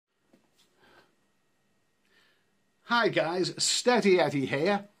Hi guys, Steady Eddie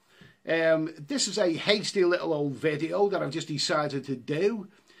here. This is a hasty little old video that I've just decided to do.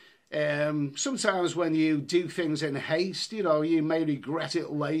 Sometimes when you do things in haste, you know, you may regret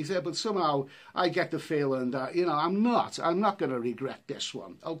it later, but somehow I get the feeling that, you know, I'm not going to regret this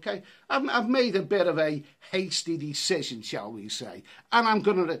one, okay? I've made a bit of a hasty decision, shall we say, and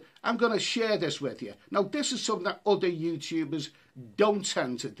I'm gonna share this with you. Now, this is something that other YouTubers don't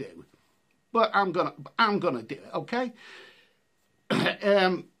tend to do, but I'm gonna do it, okay?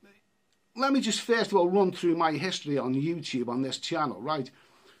 Let me just first of all run through my history on YouTube on this channel, right?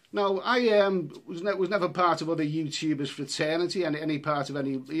 Now, I was never part of other YouTubers' fraternity and any part of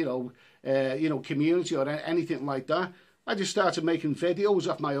any community or anything like that. I just started making videos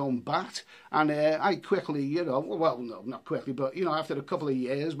off my own bat, and I quickly, well, no, not quickly, but after a couple of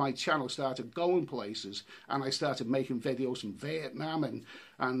years, my channel started going places, and I started making videos from Vietnam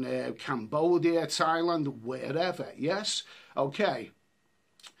and Cambodia, Thailand, wherever. Yes, okay.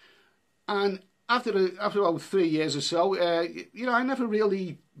 And after about 3 years or so, I never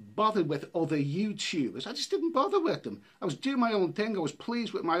really bothered with other YouTubers. I just didn't bother with them. I was doing my own thing. I was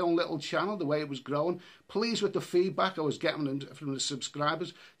pleased with my own little channel, the way it was growing. Pleased with the feedback I was getting from the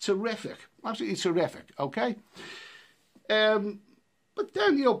subscribers. Terrific. Absolutely terrific, okay? But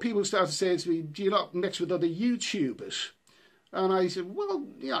then, people started saying to me, do you not mix with other YouTubers? And I said, well,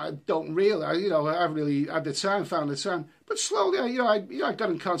 I don't really. I really, at the time, found the time. But slowly, I got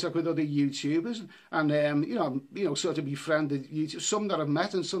in contact with other YouTubers and, sort of befriended YouTubers, some that I've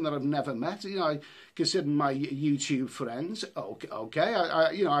met and some that I've never met. I consider my YouTube friends. Okay,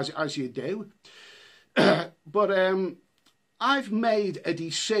 as you do. But I've made a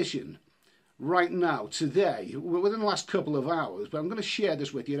decision right now, today, within the last couple of hours, but I'm going to share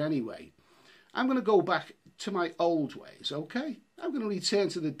this with you anyway. I'm going to go back to my old ways, okay? I'm going to return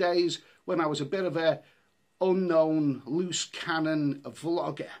to the days when I was a bit of a unknown, loose cannon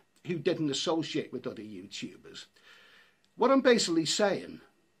vlogger who didn't associate with other YouTubers. What I'm basically saying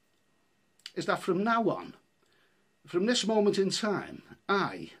is that from now on, from this moment in time,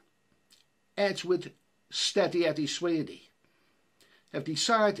 I, Edward Steady Eddie Sweeney, have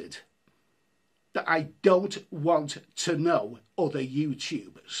decided that I don't want to know other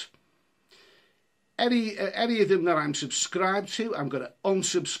YouTubers. Any of them that I'm subscribed to, I'm going to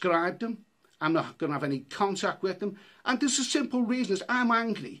unsubscribe them. I'm not going to have any contact with them. And there's a simple reason is I'm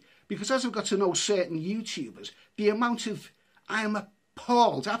angry. Because as I've got to know certain YouTubers, I am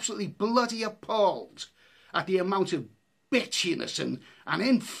appalled, absolutely bloody appalled at the amount of bitchiness and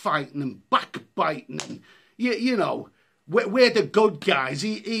infighting and backbiting. And, we're the good guys.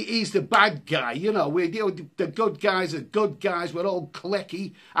 He's the bad guy. The good guys are good guys. We're all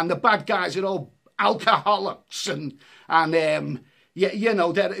cliquey. And the bad guys are all alcoholics and they're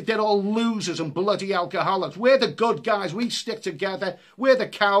all losers and bloody alcoholics. We're the good guys. We stick together. We're the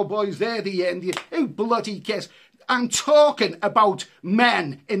cowboys. They're the Indians. Who bloody cares? I'm talking about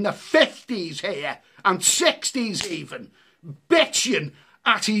men in the 50s here and 60s even, bitching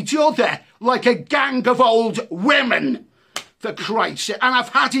at each other like a gang of old women, for Christ's sake. And I've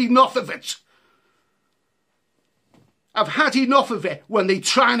had enough of it. I've had enough of it when they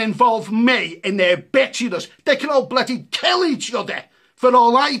try and involve me in their bitchiness. They can all bloody kill each other for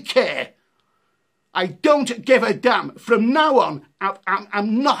all I care. I don't give a damn. From now on,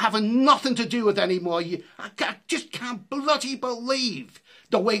 I'm not having nothing to do with anymore. I just can't bloody believe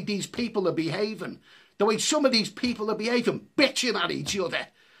the way these people are behaving. The way some of these people are behaving, bitching at each other.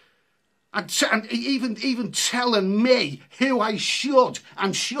 And even telling me who I should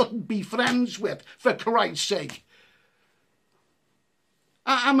and shouldn't be friends with, for Christ's sake.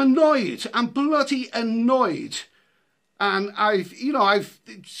 I'm annoyed. I'm bloody annoyed. And I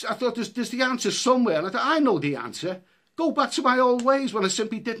thought there's the answer somewhere. And I thought, I know the answer. Go back to my old ways when I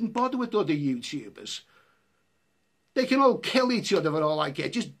simply didn't bother with other YouTubers. They can all kill each other for all I care.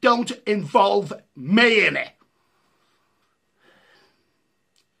 Just don't involve me in it.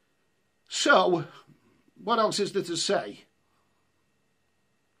 So, what else is there to say?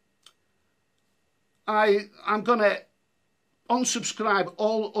 I'm going to unsubscribe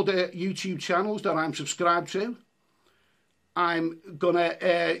all other YouTube channels that I'm subscribed to. I'm gonna,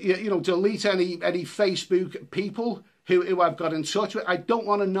 delete any Facebook people who I've got in touch with. I don't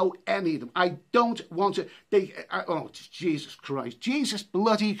want to know any of them. I don't want to. Oh, Jesus Christ, Jesus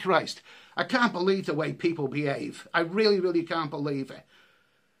bloody Christ! I can't believe the way people behave. I really, really can't believe it.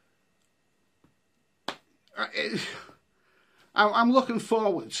 I'm looking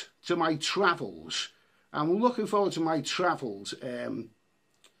forward to my travels. I'm looking forward to my travels in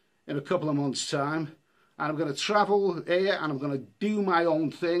a couple of months' time. and I'm going to travel here and I'm going to do my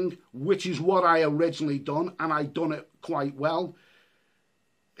own thing, which is what I originally done, and I done it quite well.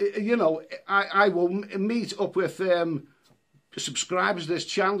 You know, I will meet up with subscribers to this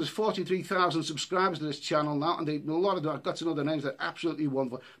channel. There's 43,000 subscribers to this channel now, and a lot of them, I've got to know their names. They're absolutely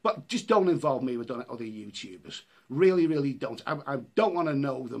wonderful. But just don't involve me with other YouTubers. Really, really don't. I don't want to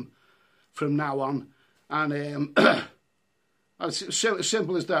know them from now on. And it's so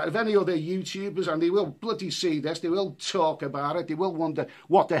simple as that. If any other YouTubers, and they will bloody see this, they will talk about it, they will wonder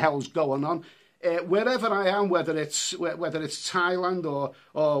what the hell's going on. Wherever I am, whether it's Thailand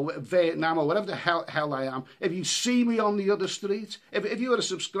or Vietnam or whatever the hell I am, if you see me on the other street, if you're a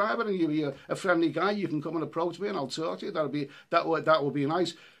subscriber and you're a friendly guy, you can come and approach me and I'll talk to you. That would be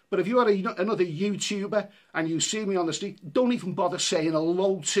nice. But if you are another YouTuber and you see me on the street, don't even bother saying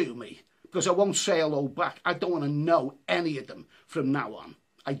hello to me, because I won't say hello back. I don't want to know any of them from now on.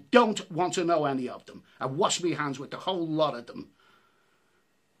 I don't want to know any of them. I've washed my hands with the whole lot of them.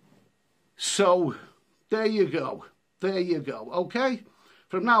 So, there you go. There you go, okay?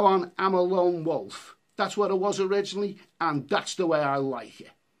 From now on, I'm a lone wolf. That's what I was originally, and that's the way I like it.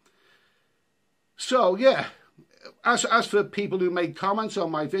 So, yeah, as for people who made comments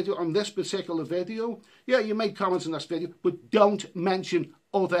on my video, on this particular video, yeah, you made comments on this video, but don't mention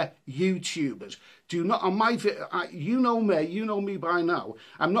other YouTubers. Do not, on my video, you know me by now.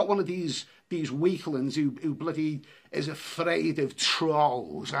 I'm not one of these weaklings who bloody is afraid of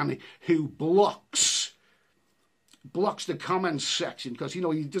trolls and who blocks the comments section because, you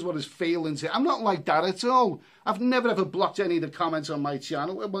know, he does what his feelings. I'm not like that at all. I've never ever blocked any of the comments on my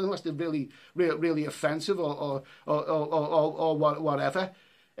channel, well, unless they're really offensive or whatever,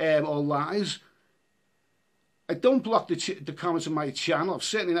 or lies. I don't block the comments on my channel. I've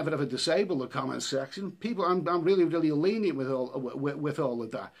certainly never ever disabled the comment section. People, I'm really lenient with all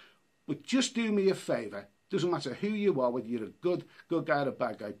of that. But just do me a favour. Doesn't matter who you are, whether you're a good guy or a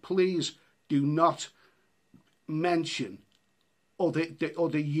bad guy. Please do not mention other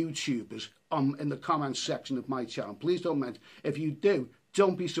YouTubers in the comments section of my channel. Please don't mention. If you do,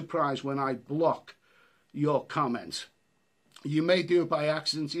 don't be surprised when I block your comments. You may do it by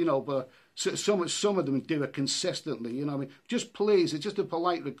accident, you know, but some of them do it consistently. You know what I mean? Just please, it's just a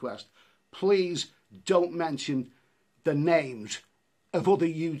polite request. Please don't mention the names of other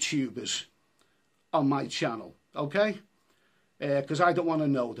YouTubers on my channel, okay? Because I don't want to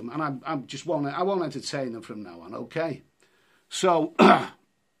know them, and I won't entertain them from now on, okay? So,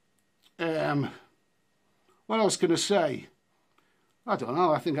 what else can I say? I don't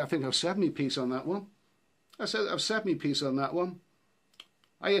know. I think I've said my piece on that one. I've said my piece on that one.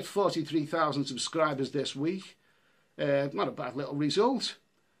 I hit 43,000 subscribers this week. Not a bad little result.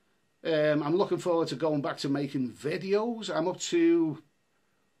 I'm looking forward to going back to making videos. I'm up to,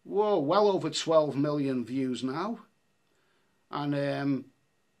 well over 12 million views now. And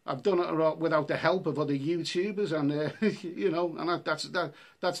I've done it without the help of other YouTubers, and you know, and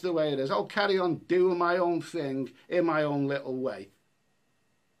that's the way it is. I'll carry on doing my own thing in my own little way,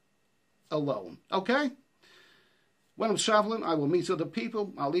 alone. Okay? When I'm travelling, I will meet other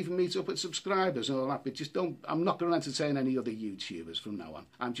people. I'll even meet up with subscribers and all that. But just don't. I'm not going to entertain any other YouTubers from now on.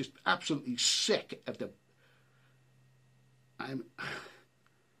 I'm just absolutely sick of the. I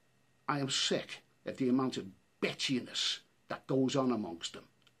am sick of the amount of bitchiness that goes on amongst them.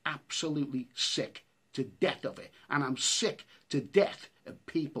 Absolutely sick to death of it, and I'm sick to death of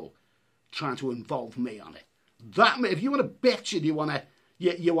people trying to involve me on it. That, if you want to bitch and you want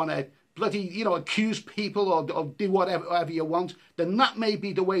to bloody, you know, accuse people or do whatever you want, then that may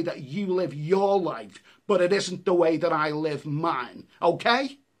be the way that you live your life, but it isn't the way that I live mine.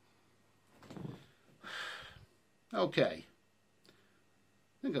 Okay? Okay.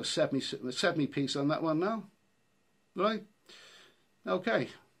 I think I've said me piece on that one now. Right? Okay.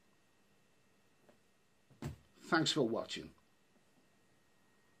 Thanks for watching.